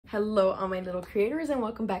Hello all my little creators and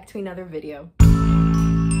welcome back to another video.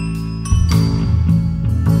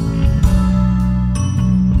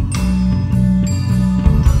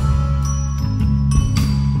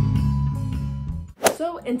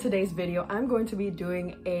 So in today's video, I'm going to be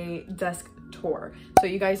doing a desk tour. So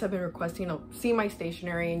you guys have been requesting to see my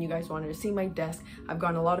stationery and you guys wanted to see my desk. I've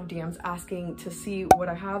gotten a lot of DMs asking to see what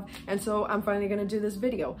I have, and so I'm finally gonna do this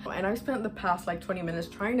video. And I've spent the past like 20 minutes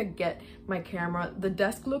trying to get my camera. The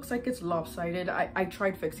desk looks like it's lopsided. I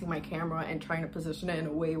tried fixing my camera and trying to position it in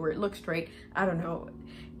a way where it looks straight. I don't know,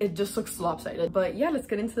 it just looks lopsided. But yeah, let's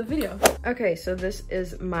get into the video. Okay, so this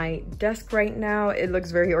is my desk right now. It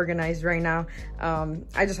looks very organized right now.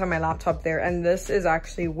 I just have my laptop there, and this is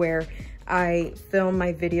actually where I film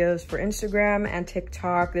my videos for Instagram and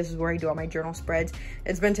TikTok. This is where I do all my journal spreads.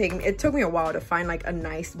 It took me a while to find like a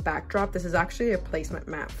nice backdrop. This is actually a placement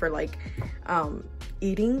mat for like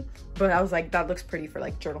eating, but I was like, that looks pretty for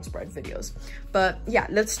like journal spread videos. But yeah,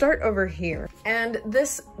 let's start over here. And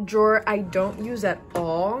this drawer I don't use at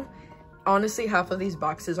all. Honestly, half of these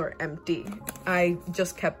boxes are empty. I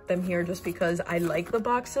just kept them here just because I like the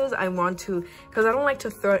boxes. I want to, because I don't like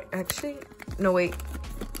to throw it. Actually, no, wait.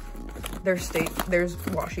 There's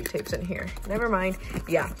washi tapes in here. Never mind.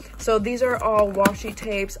 Yeah, so these are all washi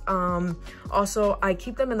tapes. Also, I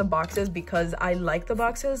keep them in the boxes because I like the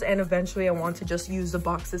boxes, and eventually I want to just use the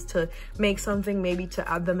boxes to make something, maybe to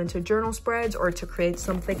add them into journal spreads or to create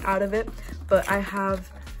something out of it. But I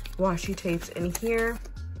have washi tapes in here,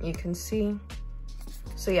 you can see.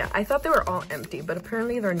 So yeah, I thought they were all empty, but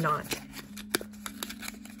apparently they're not.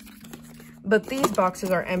 But these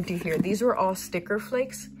boxes are empty here. These were all sticker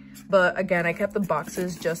flakes. But again, I kept the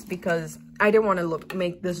boxes just because I didn't want to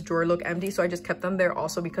make this drawer look empty. So I just kept them there,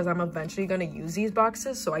 also because I'm eventually going to use these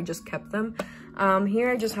boxes. So I just kept them. Here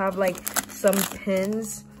I just have like some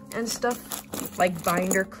pins and stuff, like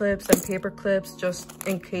binder clips and paper clips, just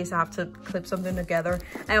in case I have to clip something together.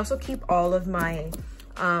 I also keep all of my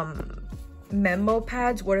memo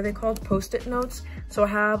pads. What are they called? Post-it notes. So I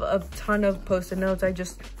have a ton of Post-it notes. I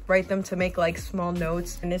just write them to make like small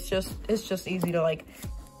notes, and it's just easy to like,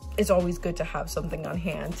 it's always good to have something on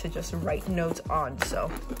hand to just write notes on.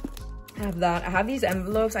 So I have that. I have these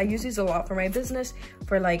envelopes. I use these a lot for my business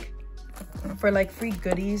for like free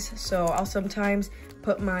goodies. So I'll sometimes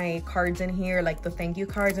put my cards in here, like the thank you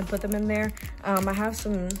cards, and put them in there. I have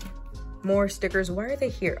some more stickers. Why are they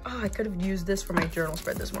here? Oh, I could have used this for my journal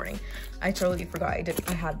spread this morning. I totally forgot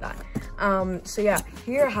I had that. So yeah,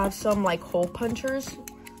 here I have some like hole punchers.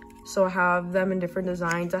 So I have them in different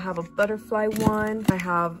designs. I have a butterfly one, I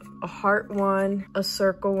have a heart one, a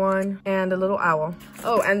circle one, and a little owl.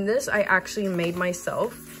 Oh, and this I actually made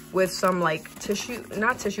myself with some like tissue,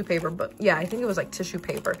 not tissue paper, but yeah, I think it was like tissue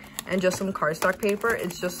paper and just some cardstock paper.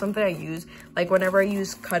 It's just something I use like whenever I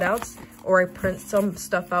use cutouts or I print some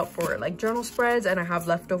stuff out for like journal spreads and I have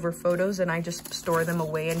leftover photos, and I just store them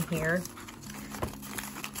away in here.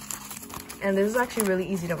 And this is actually really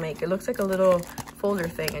easy to make. It looks like a little folder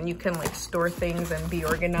thing, and you can like store things and be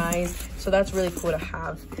organized. So that's really cool to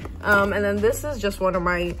have. And then this is just one of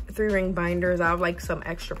my 3-ring binders. I have like some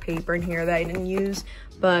extra paper in here that I didn't use.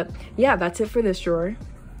 But yeah, that's it for this drawer.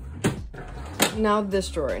 Now this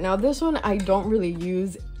drawer. Now this one I don't really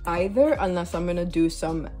use either unless I'm gonna do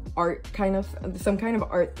some kind of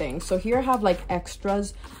art thing. So here I have like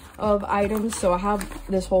extras of items. So I have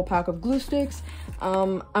this whole pack of glue sticks.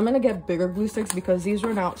 I'm gonna get bigger glue sticks because these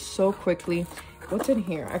run out so quickly. What's in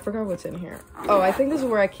here? I forgot what's in here. Oh, I think this is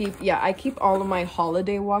where I keep all of my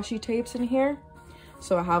holiday washi tapes in here.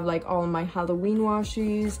 So I have like all of my Halloween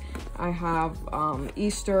washies. I have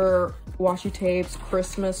Easter washi tapes,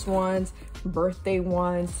 Christmas ones, birthday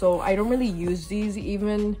ones. So I don't really use these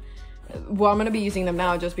even. Well, I'm gonna be using them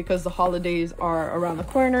now just because the holidays are around the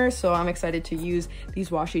corner, so I'm excited to use these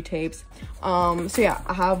washi tapes. So yeah,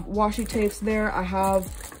 I have washi tapes there. I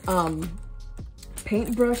have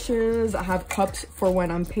paint brushes. I have cups for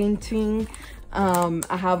when I'm painting.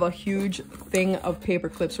 I have a huge thing of paper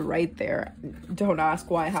clips right there. Don't ask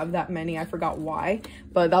why I have that many. I forgot why,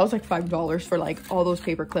 but that was like $5 for like all those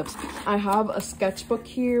paper clips. I have a sketchbook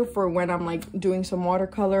here for when I'm like doing some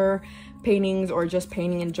watercolor paintings or just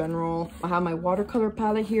painting in general. I have my watercolor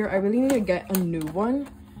palette here. I really need to get a new one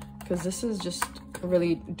because this is just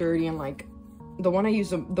really dirty, and like the ones I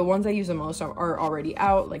use the most are already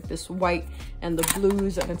out, like this white and the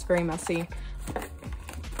blues, and it's very messy.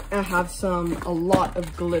 I have a lot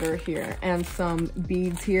of glitter here and some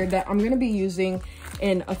beads here that I'm gonna be using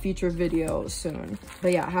in a future video soon.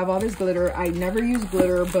 But yeah, I have all this glitter. I never use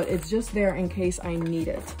glitter, but it's just there in case I need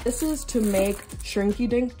it. This is to make shrinky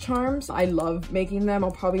dink charms. I love making them.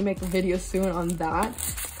 I'll probably make a video soon on that.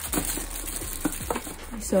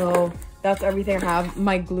 So that's everything I have.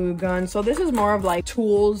 My glue gun. So this is more of like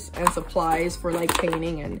tools and supplies for like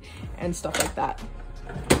painting and stuff like that.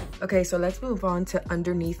 Okay, so let's move on to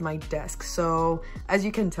underneath my desk. So as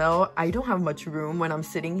you can tell, I don't have much room when I'm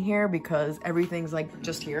sitting here because everything's like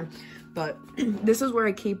just here. But this is where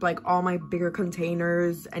I keep like all my bigger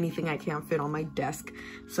containers, anything I can't fit on my desk.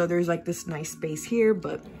 So there's like this nice space here,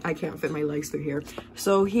 but I can't fit my legs through here.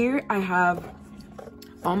 So here I have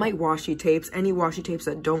all my washi tapes, any washi tapes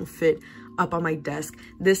that don't fit up on my desk.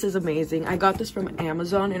 This is amazing. I got this from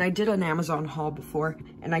Amazon, and I did an Amazon haul before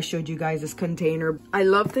and I showed you guys this container. I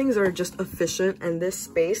love things that are just efficient, and this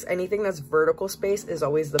space, anything that's vertical space, is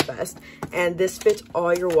always the best. And this fits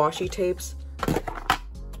all your washi tapes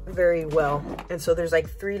very well. And so there's like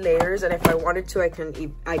 3 layers, and if I wanted to,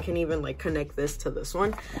 I can even like connect this to this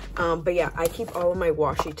one. But yeah, I keep all of my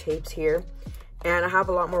washi tapes here. And I have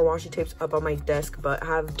a lot more washi tapes up on my desk, but I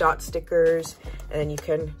have dot stickers, and you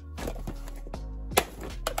can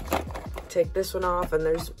take this one off, and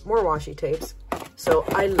there's more washi tapes. So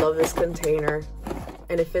I love this container,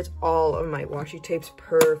 and it fits all of my washi tapes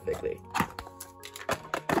perfectly.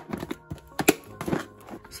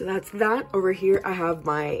 So that's that. Over here, I have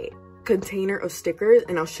my container of stickers,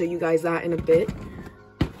 and I'll show you guys that in a bit.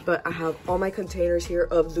 But I have all my containers here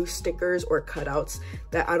of loose stickers or cutouts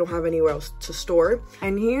that I don't have anywhere else to store.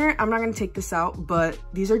 And here, I'm not gonna take this out, but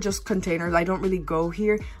these are just containers. I don't really go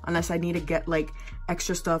here unless I need to get like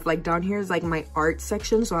extra stuff. Like down here is like my art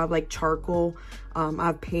section. So I have like charcoal, I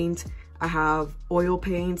have paint, I have oil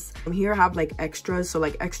paints. Here I have like extras, so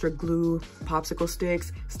like extra glue, popsicle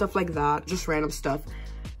sticks, stuff like that, just random stuff.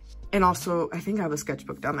 And also, I think I have a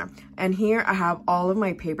sketchbook down there. And here I have all of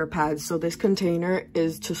my paper pads. So this container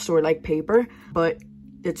is to store like paper, but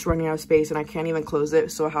it's running out of space and I can't even close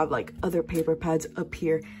it. So I have like other paper pads up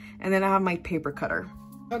here. And then I have my paper cutter.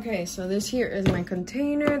 Okay, so this here is my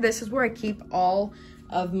container. This is where I keep all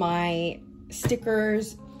of my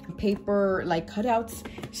stickers, paper, like cutouts.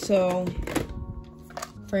 So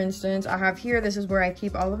for instance, I have here, this is where I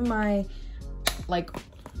keep all of my like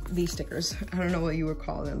these stickers. I don't know what you would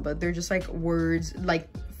call them, but they're just like words, like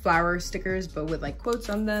flower stickers, but with like quotes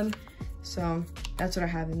on them. So that's what I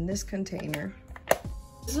have in this container.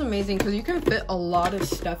 This is amazing because you can fit a lot of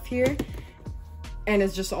stuff here, and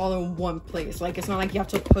it's just all in one place. Like it's not like you have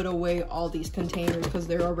to put away all these containers because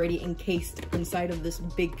they're already encased inside of this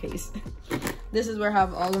big case. This is where I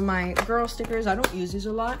have all of my girl stickers. I don't use these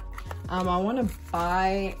a lot. I want to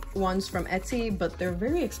buy ones from Etsy, but they're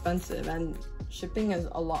very expensive and shipping is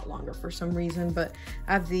a lot longer for some reason. But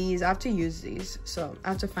I have these. I have to use these, so I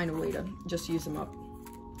have to find a way to just use them up.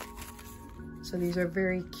 So these are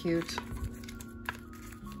very cute.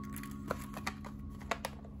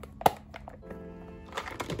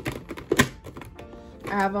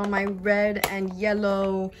 I have on my red and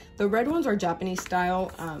yellow. The red ones are Japanese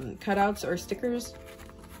style cutouts or stickers,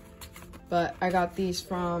 but I got these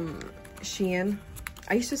from Shein.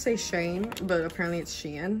 I used to say Shane, but apparently it's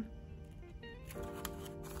Shein.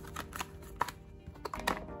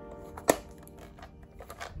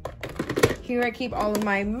 Here I keep all of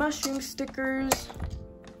my mushroom stickers.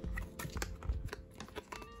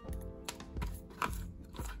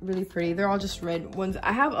 Really pretty. They're all just red ones.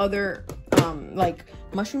 I have other like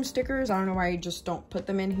mushroom stickers. I don't know why I just don't put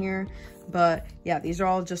them in here, but yeah, these are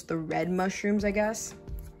all just the red mushrooms, I guess.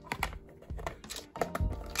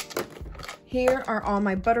 Here are all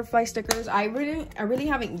my butterfly stickers. I really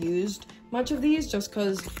haven't used much of these just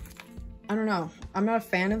because I don't know, I'm not a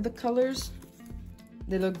fan of the colors.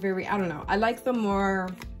 They look very, I don't know, I like the more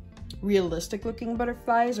realistic looking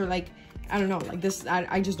butterflies, or like, I don't know, like this,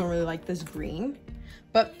 I just don't really like this green.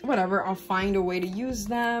 But whatever, I'll find a way to use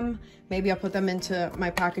them. Maybe I'll put them into my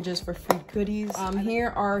packages for free goodies. Here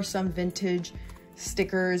are some vintage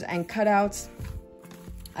stickers and cutouts.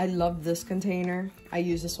 I love this container. I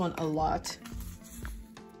use this one a lot.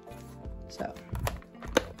 So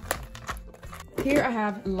here I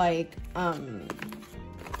have like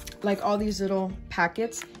all these little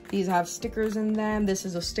packets. These have stickers in them. This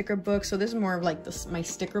is a sticker book. So this is more of like this, my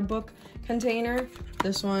sticker book container.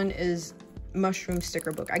 This one is mushroom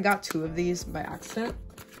sticker book. I got 2 of these by accident,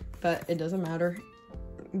 but it doesn't matter.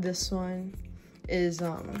 This one is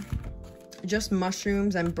just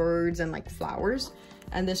mushrooms and birds and like flowers,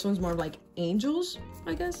 and this one's more like angels,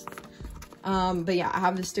 I guess. But yeah, I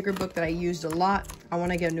have this sticker book that I used a lot. I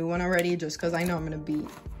want to get a new one already just because I know I'm gonna be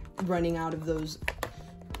running out of those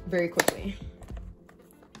very quickly.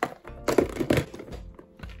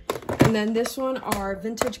 And then this one are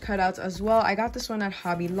vintage cutouts as well. I got this one at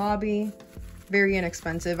Hobby Lobby. Very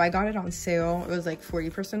inexpensive. I got it on sale. It was like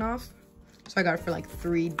 40% off. So I got it for like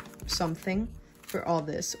 $3 something for all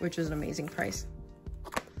this, which is an amazing price.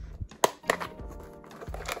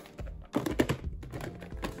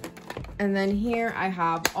 And then here I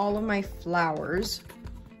have all of my flowers,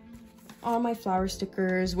 all my flower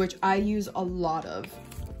stickers, which I use a lot of.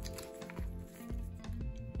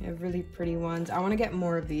 I have really pretty ones. I want to get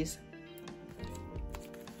more of these.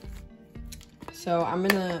 So I'm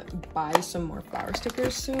gonna buy some more flower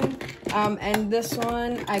stickers soon. And this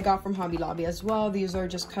one I got from Hobby Lobby as well. These are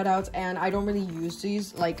just cutouts, and I don't really use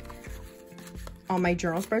these like on my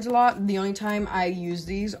journal spreads a lot. The only time I use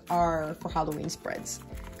these are for Halloween spreads,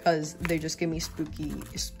 because they just give me spooky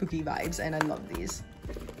vibes, and I love these.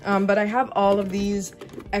 But I have all of these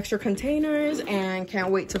extra containers and can't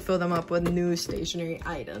wait to fill them up with new stationery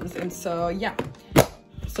items. And so yeah,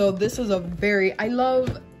 so this is I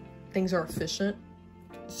love things are efficient,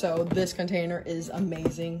 so this container is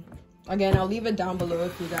amazing. Again, I'll leave it down below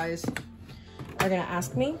if you guys are gonna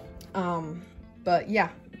ask me, but yeah,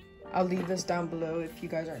 I'll leave this down below if you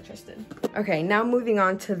guys are interested. Okay, now moving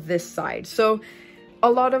on to this side. So a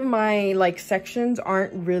lot of my like sections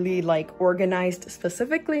aren't really like organized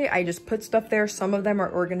specifically. I just put stuff there. Some of them are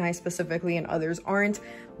organized specifically and others aren't.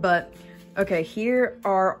 But okay, here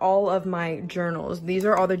are all of my journals. These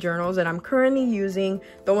are all the journals that I'm currently using.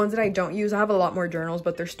 The ones that I don't use, I have a lot more journals,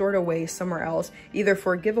 but they're stored away somewhere else, either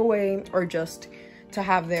for giveaway or just to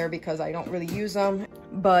have there because I don't really use them.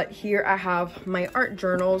 But here I have my art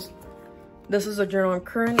journals. This is a journal I'm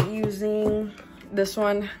currently using. This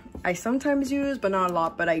one I sometimes use, but not a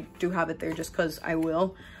lot, but I do have it there just because I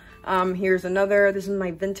will. Here's another. This is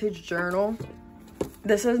my vintage journal.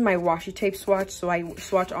 This is my washi tape swatch, so I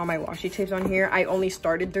swatch all my washi tapes on here. I only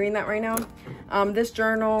started doing that right now. This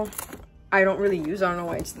journal I don't really use. I don't know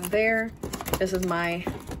why it's there. This is my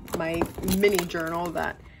mini journal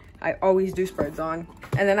that I always do spreads on.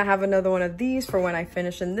 And then I have another one of these for when I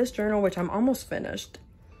finish in this journal, which I'm almost finished.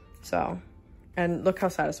 So, and look how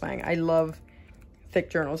satisfying. I love thick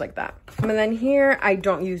journals like that. And then here I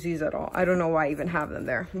don't use these at all. I don't know why I even have them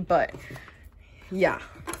there, but yeah,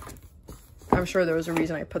 I'm sure there was a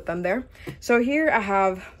reason I put them there. So here I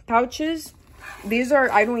have pouches. These are,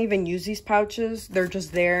 I don't even use these pouches. They're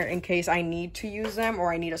just there in case I need to use them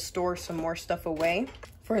or I need to store some more stuff away.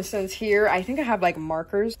 For instance, here, I think I have like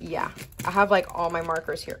markers. Yeah, I have like all my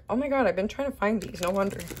markers here. Oh my God, I've been trying to find these, no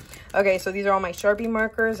wonder. Okay, so these are all my Sharpie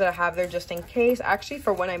markers that I have there just in case. Actually,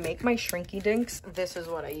 for when I make my shrinky dinks, this is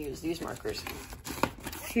what I use, these markers.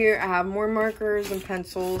 Here I have more markers and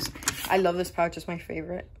pencils. I love this pouch, it's my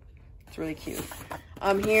favorite. It's really cute.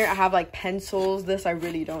 Here I have like pencils. This I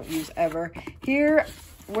really don't use ever. Here,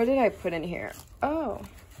 what did I put in here? Oh,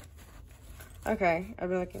 okay, I've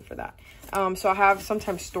been looking for that. So I have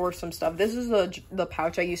sometimes store some stuff. This is the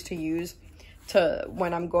pouch I used to use to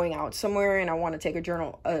when I'm going out somewhere and I want to take a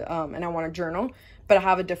journal, and I want to journal, but I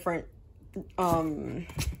have a different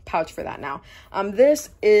pouch for that now. This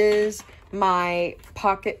is my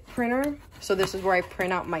pocket printer. So this is where I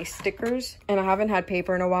print out my stickers, and I haven't had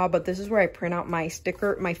paper in a while, but this is where I print out my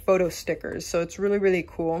photo stickers. So it's really, really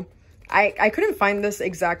cool. I couldn't find this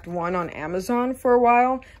exact one on Amazon for a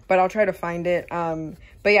while, but I'll try to find it.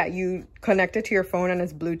 But yeah, you connect it to your phone and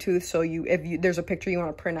it's Bluetooth. So if there's a picture you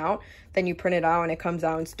want to print out, then you print it out and it comes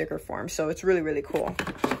out in sticker form. So it's really, really cool.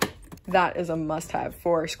 That is a must-have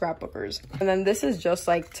for scrapbookers. And then this is just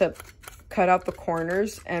like to cut out the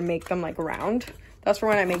corners and make them like round. That's for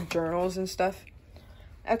when I make journals and stuff.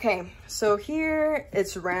 Okay, so here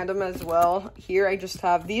it's random as well. Here I just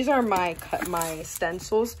have, these are my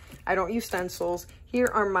stencils. I don't use stencils. Here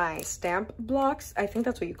are my stamp blocks. I think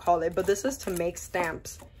that's what you call it, but this is to make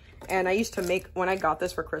stamps. And I used to make, when I got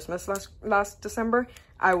this for Christmas last December,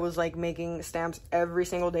 I was like making stamps every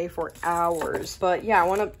single day for hours. But yeah, I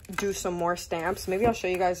want to do some more stamps. Maybe I'll show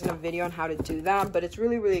you guys in a video on how to do that. But it's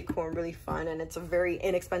really, really cool and really fun. And it's a very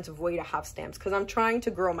inexpensive way to have stamps because I'm trying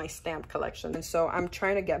to grow my stamp collection. And so I'm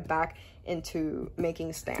trying to get back into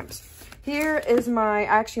making stamps. Here is I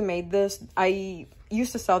actually made this. I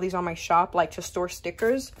used to sell these on my shop, like to store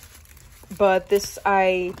stickers. But this,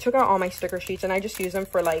 I took out all my sticker sheets and I just use them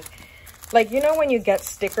for like, you know when you get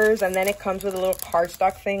stickers and then it comes with a little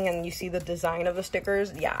cardstock thing and you see the design of the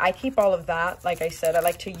stickers? Yeah, I keep all of that. Like I said, I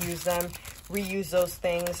like to use them, reuse those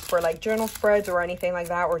things for like journal spreads or anything like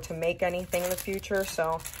that, or to make anything in the future.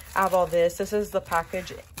 So I have all this. This is the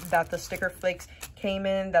package that the sticker flakes came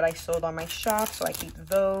in that I sold on my shop. So I keep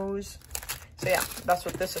those. So yeah, that's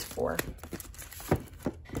what this is for.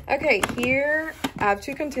 Okay, here I have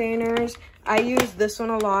 2 containers. I use this one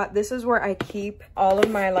a lot. This is where I keep all of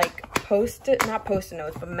my like not post-it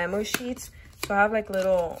notes, but memo sheets. So I have like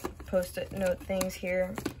little post-it note things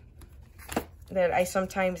here. that I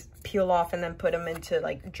sometimes peel off and then put them into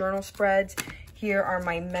like journal spreads. Here are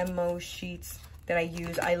my memo sheets that I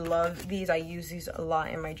use. I love these. I use these a lot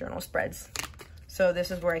in my journal spreads. So this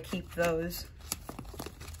is where I keep those.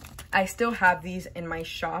 I still have these in my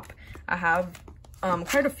shop. I have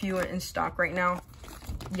quite a few in stock right now.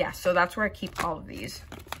 Yeah, so that's where I keep all of these.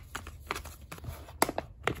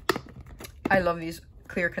 I love these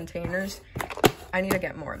clear containers. I need to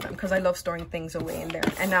get more of them because I love storing things away in there.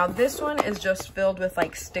 And now this one is just filled with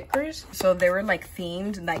like stickers. So they were like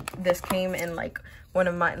themed. Like this came in like one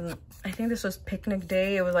of my, I think this was picnic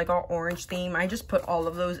day. It was like all orange theme. I just put all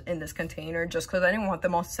of those in this container just because I didn't want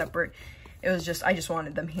them all separate. It was just, I just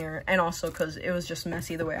wanted them here. And also because it was just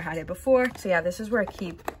messy the way I had it before. So yeah, this is where I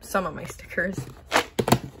keep some of my stickers.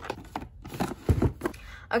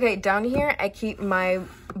 Okay, down here, I keep my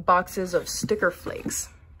boxes of sticker flakes.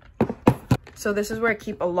 So this is where I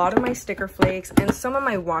keep a lot of my sticker flakes and some of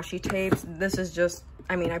my washi tapes. This is just,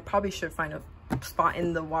 I mean, I probably should find a spot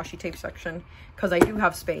in the washi tape section because I do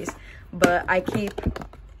have space. But I keep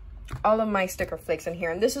all of my sticker flakes in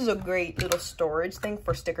here. And this is a great little storage thing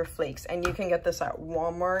for sticker flakes. And you can get this at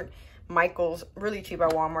Walmart, Michael's, really cheap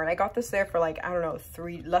at Walmart. I got this there for like, I don't know,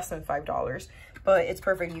 less than $5. But it's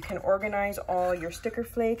perfect. You can organize all your sticker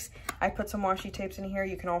flakes. I put some washi tapes in here.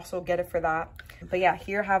 You can also get it for that. But yeah,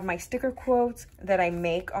 here I have my sticker quotes that I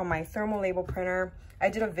make on my thermal label printer. I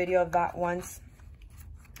did a video of that once.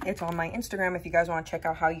 It's on my Instagram if you guys want to check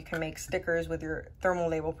out how you can make stickers with your thermal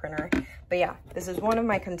label printer. But yeah, this is one of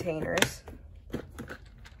my containers.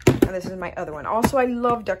 And this is my other one. Also, I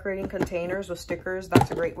love decorating containers with stickers. That's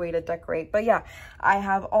a great way to decorate. But yeah, I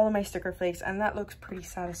have all of my sticker flakes and that looks pretty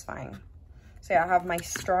satisfying. So yeah, I have my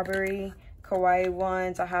strawberry kawaii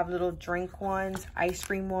ones. I have little drink ones, ice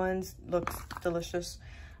cream ones. Looks delicious.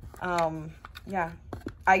 Yeah,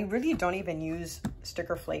 I really don't even use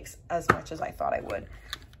sticker flakes as much as I thought I would.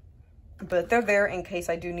 But they're there in case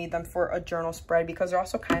I do need them for a journal spread because they're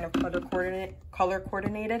also kind of color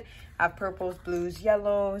coordinated. I have purples, blues,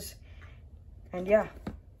 yellows, and yeah.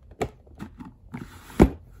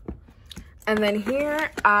 And then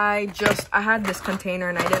here, I had this container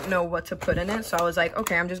and I didn't know what to put in it. So I was like,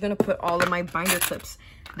 okay, I'm just going to put all of my binder clips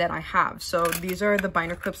that I have. So these are the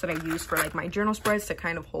binder clips that I use for like my journal spreads to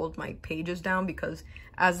kind of hold my pages down because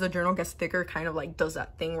as the journal gets thicker, kind of like does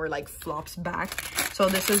that thing where like flops back. So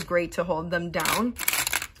this is great to hold them down.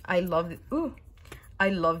 I love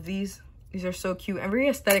these. These are so cute and very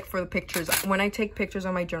aesthetic for the pictures. When I take pictures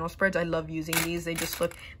on my journal spreads, I love using these. They just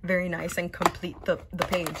look very nice and complete the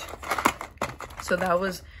page. So that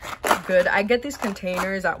was good. I get these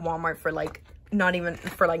containers at Walmart for like, not even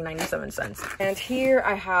for like 97 cents. And here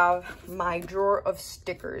I have my drawer of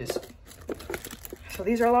stickers. So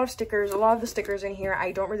these are a lot of stickers. A lot of the stickers in here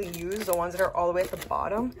I don't really use, the ones that are all the way at the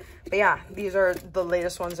bottom. But yeah, these are the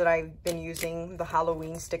latest ones that I've been using, the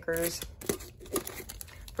Halloween stickers.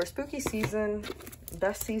 For spooky season,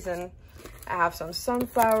 best season, I have some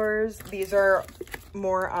sunflowers. These are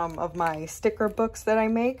more of my sticker books that I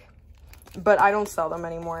make, but I don't sell them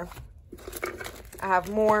anymore. I have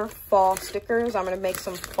more fall stickers. I'm going to make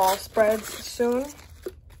some fall spreads soon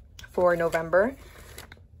for November.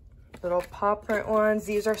 Little paw print ones.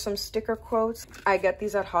 These are some sticker quotes. I get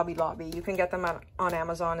these at Hobby Lobby. You can get them on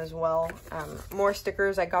Amazon as well. More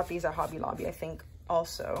stickers. I got these at Hobby Lobby, I think,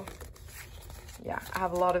 also. Yeah, I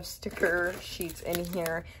have a lot of sticker sheets in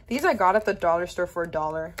here. These I got at the dollar store for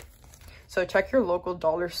 $1. So check your local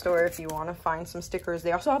dollar store if you want to find some stickers.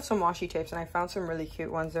 They also have some washi tapes, and I found some really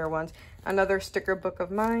cute ones there once. Another sticker book of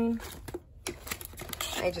mine.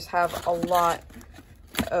 I just have a lot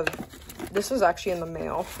of... This was actually in the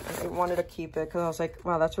mail, and I wanted to keep it because I was like,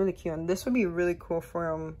 wow, that's really cute. And this would be really cool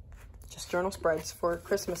for just journal spreads for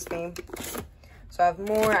Christmas theme. So I have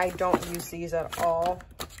more. I don't use these at all.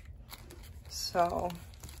 So,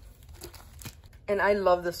 and I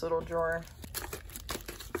love this little drawer.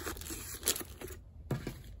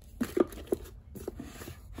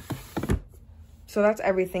 So that's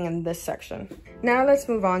everything in this section. Now let's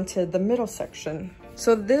move on to the middle section.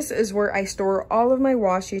 So this is where I store all of my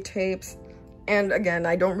washi tapes. And again,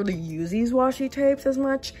 I don't really use these washi tapes as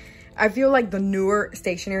much. I feel like the newer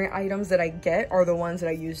stationery items that I get are the ones that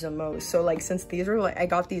I use the most. So like, since these are like, I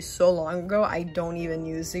got these so long ago, I don't even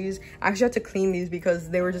use these. I actually had to clean these because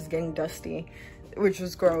they were just getting dusty, which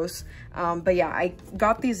was gross. But yeah, I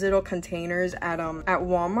got these little containers at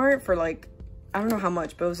Walmart for like, I don't know how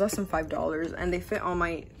much, but it was less than $5, and they fit all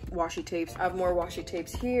my washi tapes. I have more washi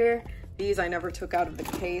tapes here. These I never took out of the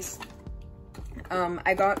case.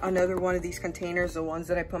 I got another one of these containers, the ones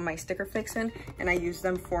that I put my sticker flakes in, and I use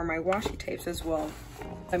them for my washi tapes as well.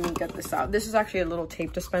 Let me get this out. This is actually a little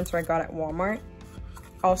tape dispenser I got at Walmart.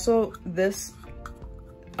 Also, this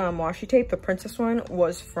washi tape, the princess one,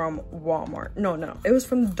 was from Walmart. No, it was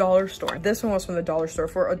from the dollar store. This one was from the dollar store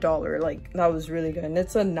for $1. Like, that was really good, and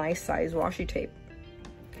it's a nice size washi tape.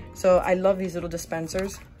 So I love these little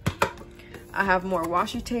dispensers. I have more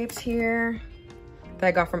washi tapes here that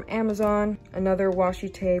I got from Amazon. Another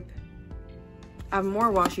washi tape. I have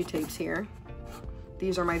more washi tapes here.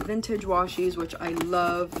 These are my vintage washies, which I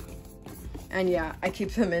love. And yeah, I keep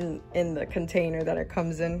them in the container that it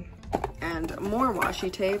comes in. And more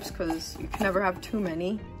washi tapes, because you can never have too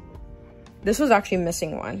many. This was actually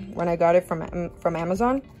missing one. When I got it from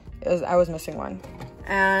Amazon, I was missing one.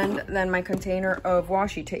 And then my container of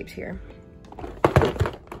washi tapes here.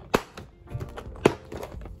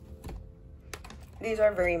 These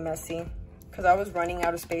are very messy because I was running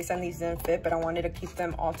out of space and these didn't fit, but I wanted to keep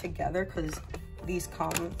them all together because these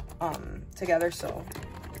come together. So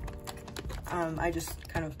I just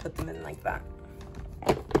kind of put them in like that.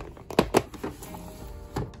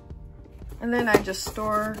 And then I just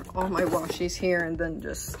store all my washies here and then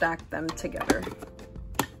just stack them together.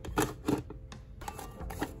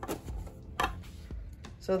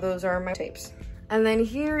 So those are my tapes. And then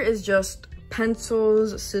here is just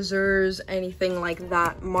pencils, scissors, anything like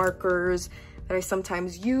that, markers that I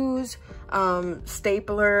sometimes use,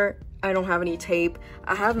 stapler. I don't have any tape.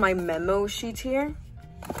 I have my memo sheets here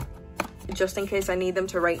just in case I need them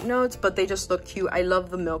to write notes, but they just look cute. I love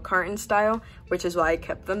the milk carton style, which is why I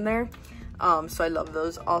kept them there. So I love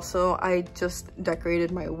those. Also, I just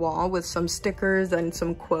decorated my wall with some stickers and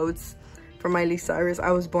some quotes from Miley Cyrus. I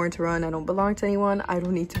was born to run, I don't belong to anyone, I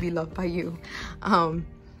don't need to be loved by you.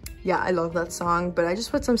 Yeah, I love that song, but I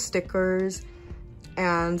just put some stickers.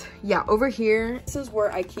 And yeah, over here, this is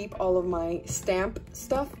where I keep all of my stamp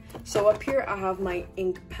stuff. So up here, I have my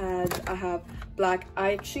ink pads, I have black.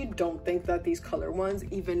 I actually don't think that these color ones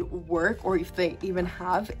even work or if they even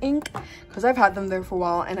have ink, because I've had them there for a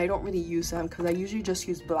while and I don't really use them because I usually just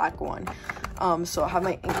use black one. So I have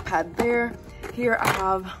my ink pad there. Here I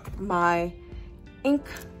have my ink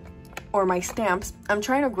or my stamps. I'm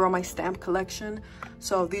trying to grow my stamp collection.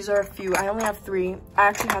 So these are a few. I only have 3. I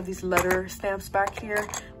actually have these letter stamps back here,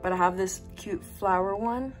 but I have this cute flower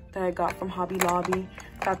one that I got from Hobby Lobby.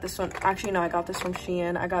 Got this one, actually no, I got this from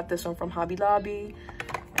Shein. I got this one from Hobby Lobby,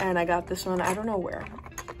 and I got this one, I don't know where.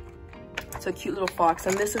 It's a cute little fox,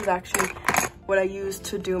 and this is actually what I use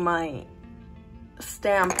to do my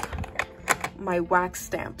stamp, my wax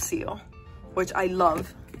stamp seal, which I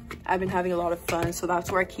love. I've been having a lot of fun, so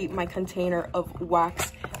that's where I keep my container of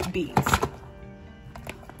wax beads.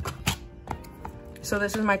 So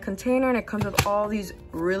this is my container, and it comes with all these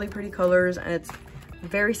really pretty colors, and it's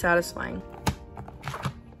very satisfying.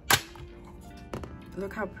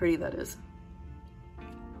 Look how pretty that is.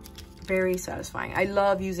 Very satisfying. I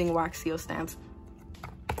love using wax seal stamps.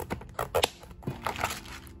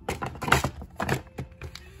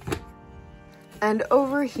 And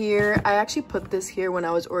over here, I actually put this here when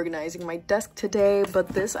I was organizing my desk today, but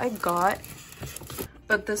this I got.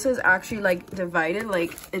 But this is actually like divided,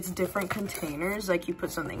 like it's different containers. Like you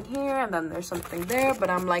put something here and then there's something there. But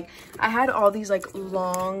I'm like, I had all these like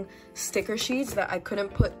long sticker sheets that I couldn't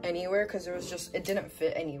put anywhere because it was just, it didn't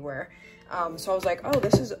fit anywhere. So I was like, oh,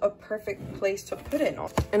 this is a perfect place to put it.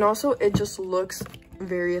 And also it just looks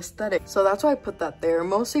very aesthetic. So that's why I put that there,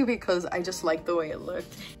 mostly because I just like the way it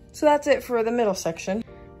looked. So that's it for the middle section.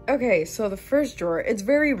 Okay, so the first drawer, it's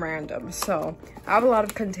very random. So I have a lot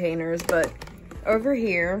of containers, but over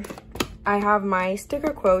here, I have my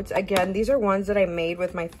sticker quotes. Again, these are ones that I made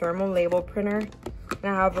with my thermal label printer.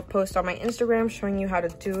 And I have a post on my Instagram showing you how to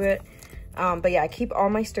do it. But yeah, I keep all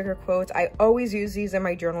my sticker quotes. I always use these in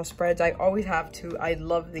my journal spreads. I always have to. I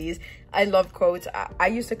love these. I love quotes. I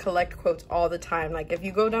used to collect quotes all the time. Like if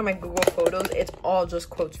you go down my Google Photos, it's all just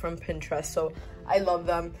quotes from Pinterest. So I love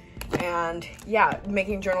them. And yeah,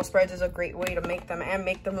 making journal spreads is a great way to make them and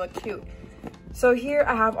make them look cute. So here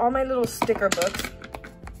I have all my little sticker books.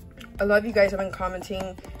 A lot of you guys have been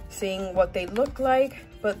commenting, seeing what they look like,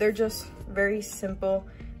 but they're just very simple.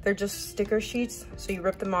 They're just sticker sheets. So you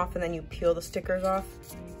rip them off and then you peel the stickers off.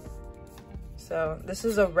 So this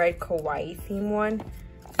is a red kawaii theme one.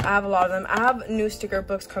 I have a lot of them. I have new sticker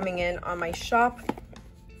books coming in on my shop.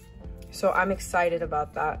 So I'm excited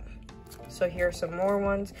about that. So here are some more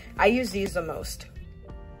ones. I use these the most.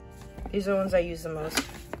 These are the ones I use the most.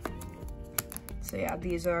 So yeah,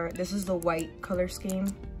 this is the white color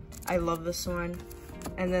scheme. I love this one.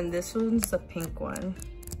 And then this one's the pink one.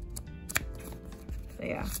 So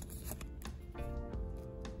yeah.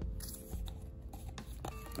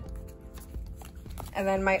 And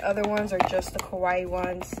then my other ones are just the kawaii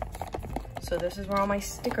ones. So this is where all my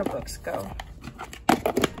sticker books go.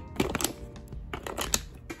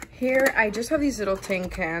 Here, I just have these little tin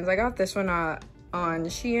cans. I got this one on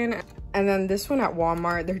Shein, and then this one at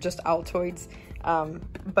Walmart. They're just Altoids.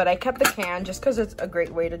 But I kept the can just because it's a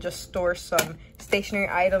great way to just store some stationery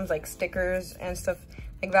items like stickers and stuff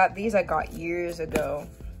like that. These I got years ago.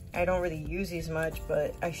 I don't really use these much,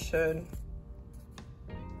 but I should.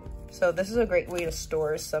 So this is a great way to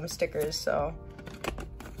store some stickers. So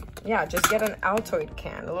yeah, just get an Altoid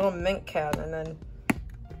can, a little mint can, and then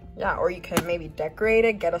yeah, or you can maybe decorate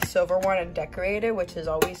it, get a silver one and decorate it, which is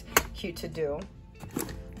always cute to do.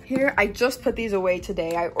 Here, I just put these away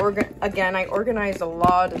today. I organized a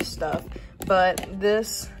lot of stuff, but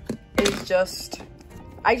this is just,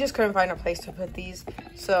 I just couldn't find a place to put these.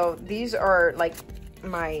 So these are like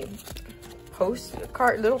my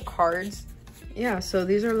little cards. Yeah, so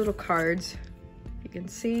these are little cards, you can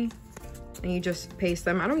see, and you just paste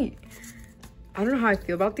them. I don't know how I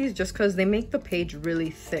feel about these, just because they make the page really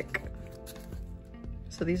thick.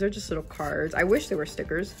 So these are just little cards. I wish they were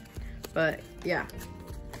stickers, but yeah.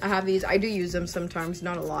 I have these. I do use them sometimes,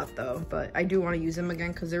 not a lot though, but I do want to use them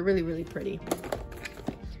again because they're really, really pretty.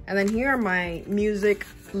 And then here are my music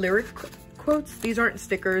lyric quotes. These aren't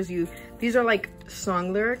stickers. These are like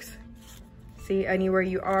song lyrics. See, anywhere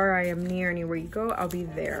you are, I am near. Anywhere you go, I'll be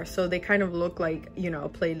there. So they kind of look like, you know, a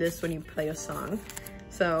playlist when you play a song.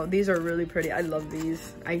 So these are really pretty. I love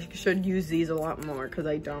these. I should use these a lot more because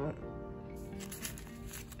I don't.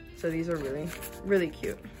 So these are really, really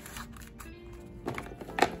cute.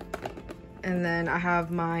 And then I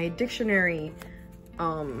have my dictionary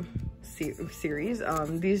series.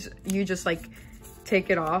 These, you just like take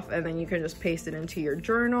it off and then you can just paste it into your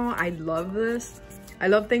journal. I love this. I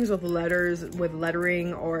love things with letters, with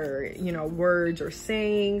lettering, or, you know, words or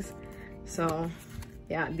sayings. So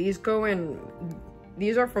yeah, these go in,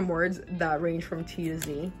 these are from words that range from T to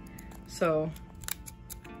Z. So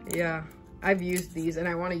yeah, I've used these and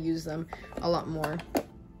I want to use them a lot more.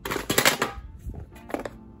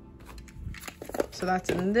 So that's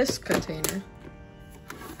in this container.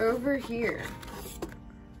 Over here.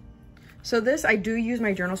 So this, I do use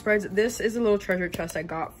my journal spreads. This is a little treasure chest I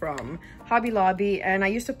got from Hobby Lobby, and I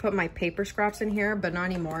used to put my paper scraps in here, but not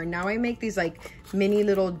anymore. Now I make these like mini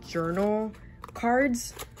little journal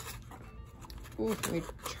cards. Ooh, let me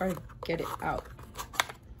try to get it out.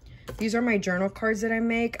 These are my journal cards that I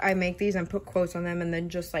make. I make these and put quotes on them and then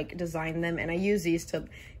just like design them, and I use these to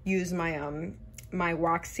use my my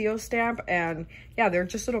wax seal stamp. And yeah, they're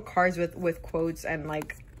just little cards with quotes, and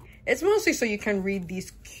like it's mostly so you can read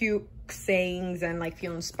these cute sayings and like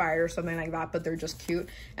feel inspired or something like that, but they're just cute,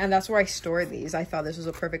 and that's where I store these. I thought this was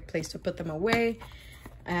a perfect place to put them away,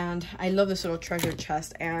 and I love this little treasure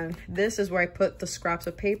chest. And this is where I put the scraps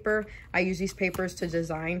of paper. I use these papers to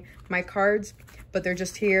design my cards, but they're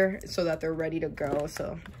just here so that they're ready to go.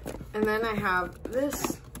 So, and then I have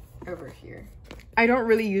this over here. I don't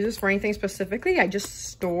really use this for anything specifically. I just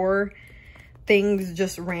store things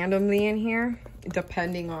just randomly in here,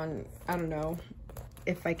 depending on, I don't know,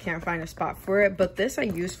 if I can't find a spot for it. But this I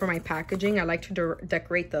use for my packaging. I like to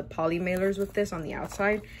decorate the poly mailers with this on the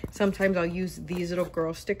outside. Sometimes I'll use these little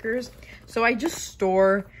girl stickers. So I just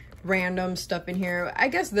store random stuff in here. I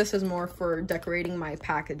guess this is more for decorating my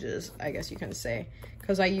packages, I guess you can say,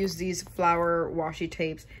 because I use these flower washi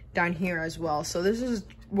tapes down here as well. So this is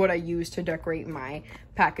what I use to decorate my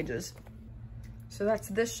packages. So that's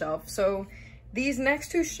this shelf. So these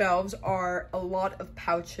next two shelves are a lot of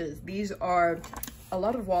pouches. These are a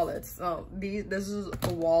lot of wallets. So this is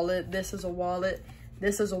a wallet, this is a wallet,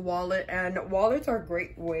 this is a wallet, and wallets are a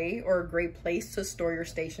great way or a great place to store your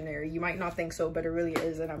stationery. You might not think so, but it really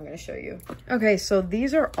is, and I'm going to show you. Okay, so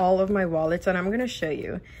these are all of my wallets, and I'm going to show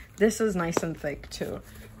you. This is nice and thick too.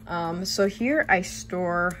 So here I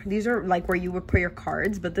store, these are like where you would put your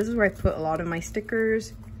cards, but this is where I put a lot of my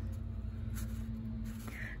stickers.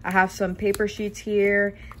 I have some paper sheets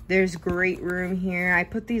here. There's great room here. I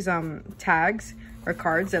put these tags or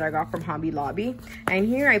cards that I got from Hobby Lobby, and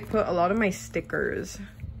here I put a lot of my stickers.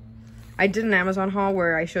 I did an Amazon haul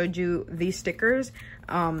where I showed you these stickers,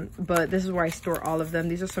 but this is where I store all of them.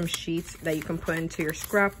 These are some sheets that you can put into your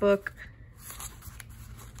scrapbook.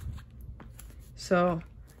 So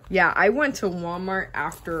yeah, I went to Walmart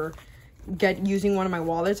after using one of my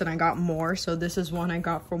wallets, and I got more. So this is one I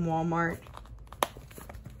got from Walmart,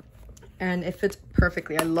 and it fits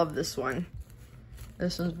perfectly. I love this one.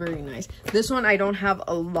 This one's very nice. This one I don't have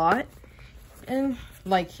a lot, and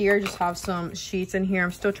like here I just have some sheets in here.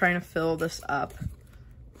 I'm still trying to fill this up,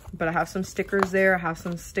 but I have some stickers there. I have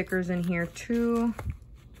some stickers in here too.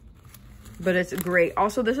 but it's great.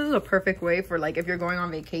 Also, this is a perfect way for like if you're going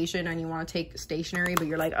on vacation and you want to take stationery, but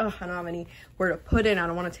you're like, oh, I don't have anywhere to put it, I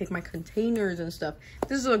don't want to take my containers and stuff.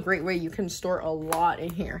 This is a great way. You can store a lot in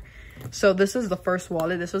here. So this is the first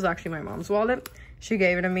wallet. This was actually my mom's wallet. She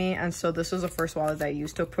gave it to me, and so this is the first wallet that I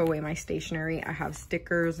used to put away my stationery. I have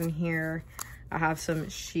stickers in here. I have some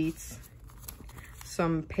sheets,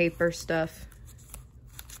 some paper stuff.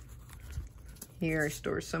 Here I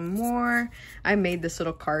store some more. I made this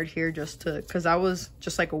little card here just to, because that was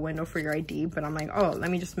just like a window for your ID, but I'm like, oh, let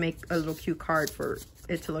me just make a little cute card for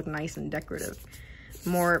it to look nice and decorative.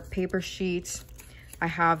 More paper sheets. I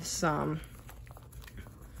have some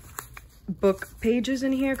book pages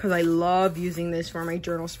in here because I love using this for my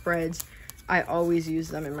journal spreads. I always use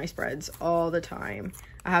them in my spreads all the time.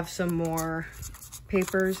 I have some more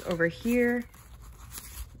papers over here,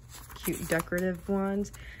 cute decorative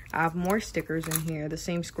ones. I have more stickers in here, the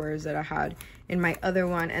same squares that I had in my other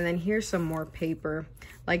one. And then here's some more paper,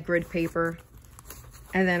 like grid paper.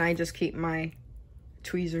 And then I just keep my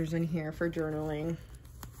tweezers in here for journaling.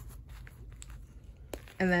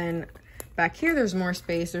 And then back here, there's more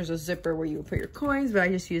space. There's a zipper where you would put your coins, but I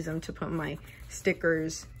just use them to put my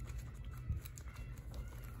stickers.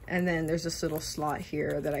 And then there's this little slot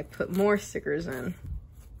here that I put more stickers in.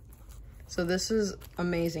 So this is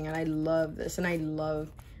amazing, and I love this. And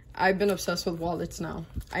I've been obsessed with wallets now.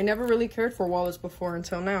 I never really cared for wallets before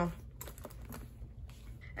until now.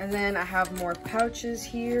 And then I have more pouches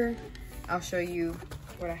here. I'll show you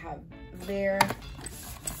what I have there.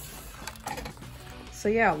 So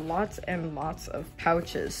yeah, lots and lots of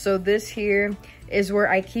pouches. So this here is where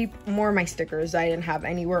I keep more of my stickers I didn't have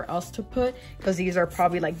anywhere else to put, because these are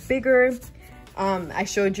probably like bigger. I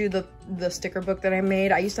showed you the sticker book that I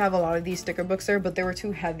made. I used to have a lot of these sticker books there, but they were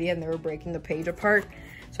too heavy and they were breaking the page apart.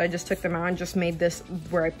 So I just took them out and just made this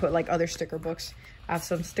where I put like other sticker books. I have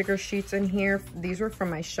some sticker sheets in here. These were from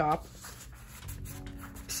my shop.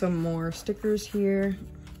 Some more stickers here.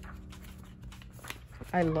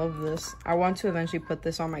 I love this. I want to eventually put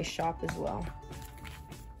this on my shop as well.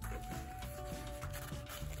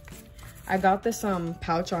 I got this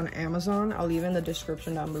pouch on Amazon. I'll leave it in the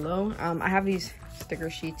description down below. I have these sticker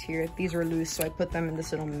sheets here. These were loose, so I put them in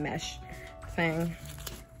this little mesh thing.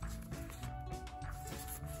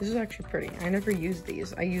 This is actually pretty. I never used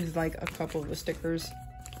these. I used like a couple of the stickers.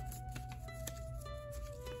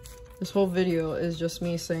 This whole video is just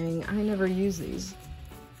me saying I never use these.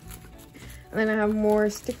 And then I have more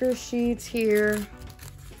sticker sheets here.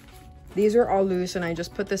 These are all loose, and I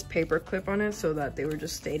just put this paper clip on it so that they would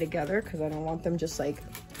just stay together, because I don't want them just like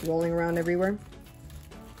rolling around everywhere.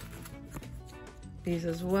 These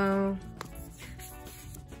as well.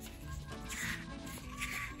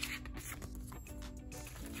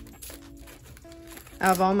 I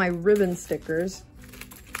have all my ribbon stickers,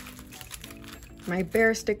 my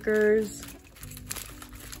bear stickers.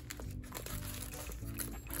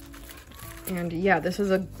 And yeah, this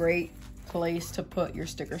is a great place to put your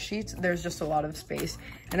sticker sheets. There's just a lot of space,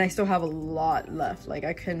 and I still have a lot left. Like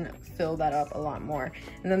I can fill that up a lot more.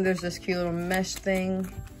 And then there's this cute little mesh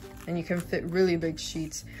thing, and you can fit really big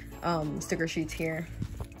sheets, sticker sheets here.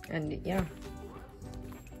 And yeah.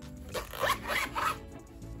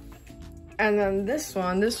 And then this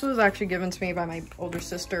was actually given to me by my older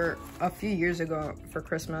sister a few years ago for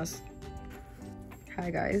Christmas. Hi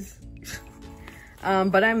guys.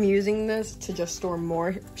 But I'm using this to just store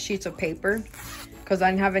more sheets of paper because I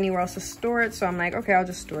didn't have anywhere else to store it. So I'm like, okay, I'll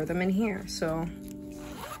just store them in here. So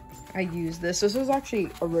I use this. This was actually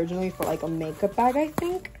originally for like a makeup bag, I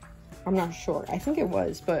think. I'm not sure. I think it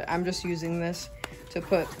was, but I'm just using this to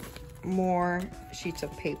put more sheets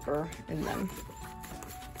of paper in them.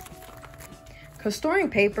 Because storing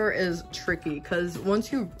paper is tricky, because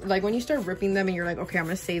once you, like when you start ripping them and you're like, okay, I'm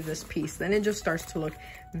gonna save this piece, then it just starts to look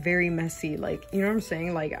very messy. Like, you know what I'm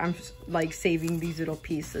saying? Like I'm just like saving these little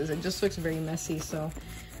pieces. It just looks very messy. So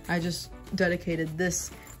I just dedicated this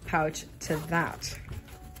pouch to that.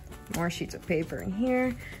 More sheets of paper in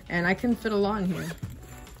here, and I can fit a lot in here.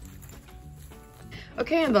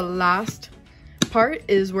 Okay, and the last part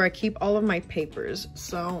is where I keep all of my papers.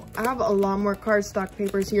 So I have a lot more cardstock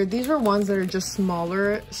papers here. These are ones that are just small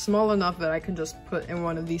enough that I can just put in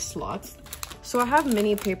one of these slots. So I have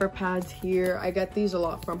mini paper pads here. I get these a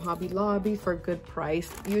lot from Hobby Lobby for a good price,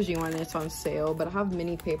 usually when it's on sale. But I have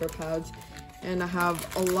mini paper pads, and I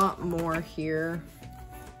have a lot more here.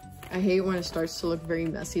 I hate when it starts to look very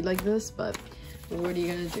messy like this, but what are you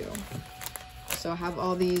gonna do? So I have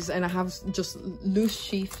all these, and I have just loose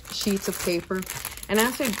sheets of paper. And I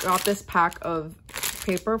actually got this pack of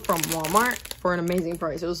paper from Walmart for an amazing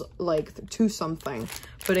price. It was like $2 something,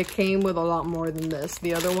 but but it came with a lot more than this.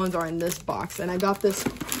 The other ones are in this box, and I got this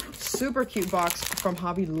super cute box from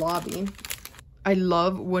Hobby Lobby. I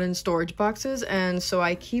love wooden storage boxes, and so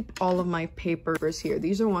I keep all of my papers here.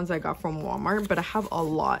 These are ones I got from Walmart, but I have a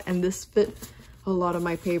lot, and this fit a lot of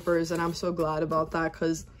my papers, and I'm so glad about that,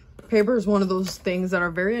 because paper is one of those things that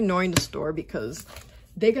are very annoying to store because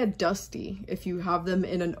they get dusty if you have them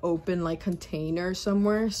in an open like container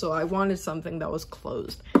somewhere. So I wanted something that was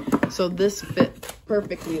closed, so this fit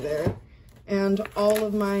perfectly there. And all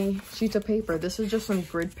of my sheets of paper, this is just some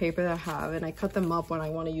grid paper that I have, and I cut them up when I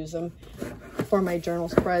want to use them for my journal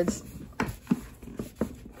spreads.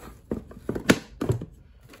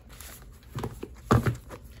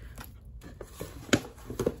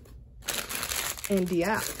 And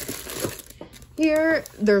yeah, here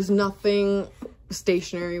there's nothing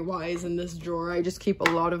stationery wise in this drawer. I just keep a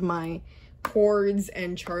lot of my cords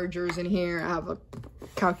and chargers in here. I have a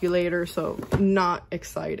calculator, so not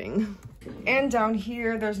exciting. And down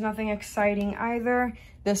here there's nothing exciting either.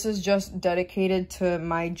 This is just dedicated to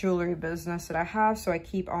my jewelry business that I have, so I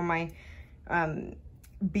keep all my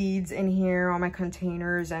beads in here, all my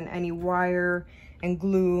containers, and any wire and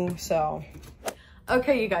glue. So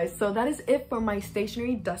okay, you guys, so that is it for my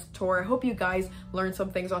stationery desk tour. I hope you guys learned some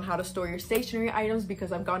things on how to store your stationery items,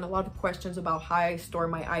 because I've gotten a lot of questions about how I store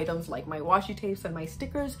my items, like my washi tapes and my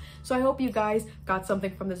stickers. So I hope you guys got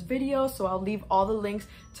something from this video. So I'll leave all the links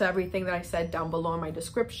to everything that I said down below in my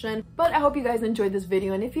description. But I hope you guys enjoyed this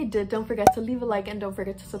video, and if you did, don't forget to leave a like and don't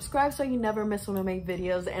forget to subscribe so you never miss one of my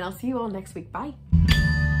videos, and I'll see you all next week. Bye.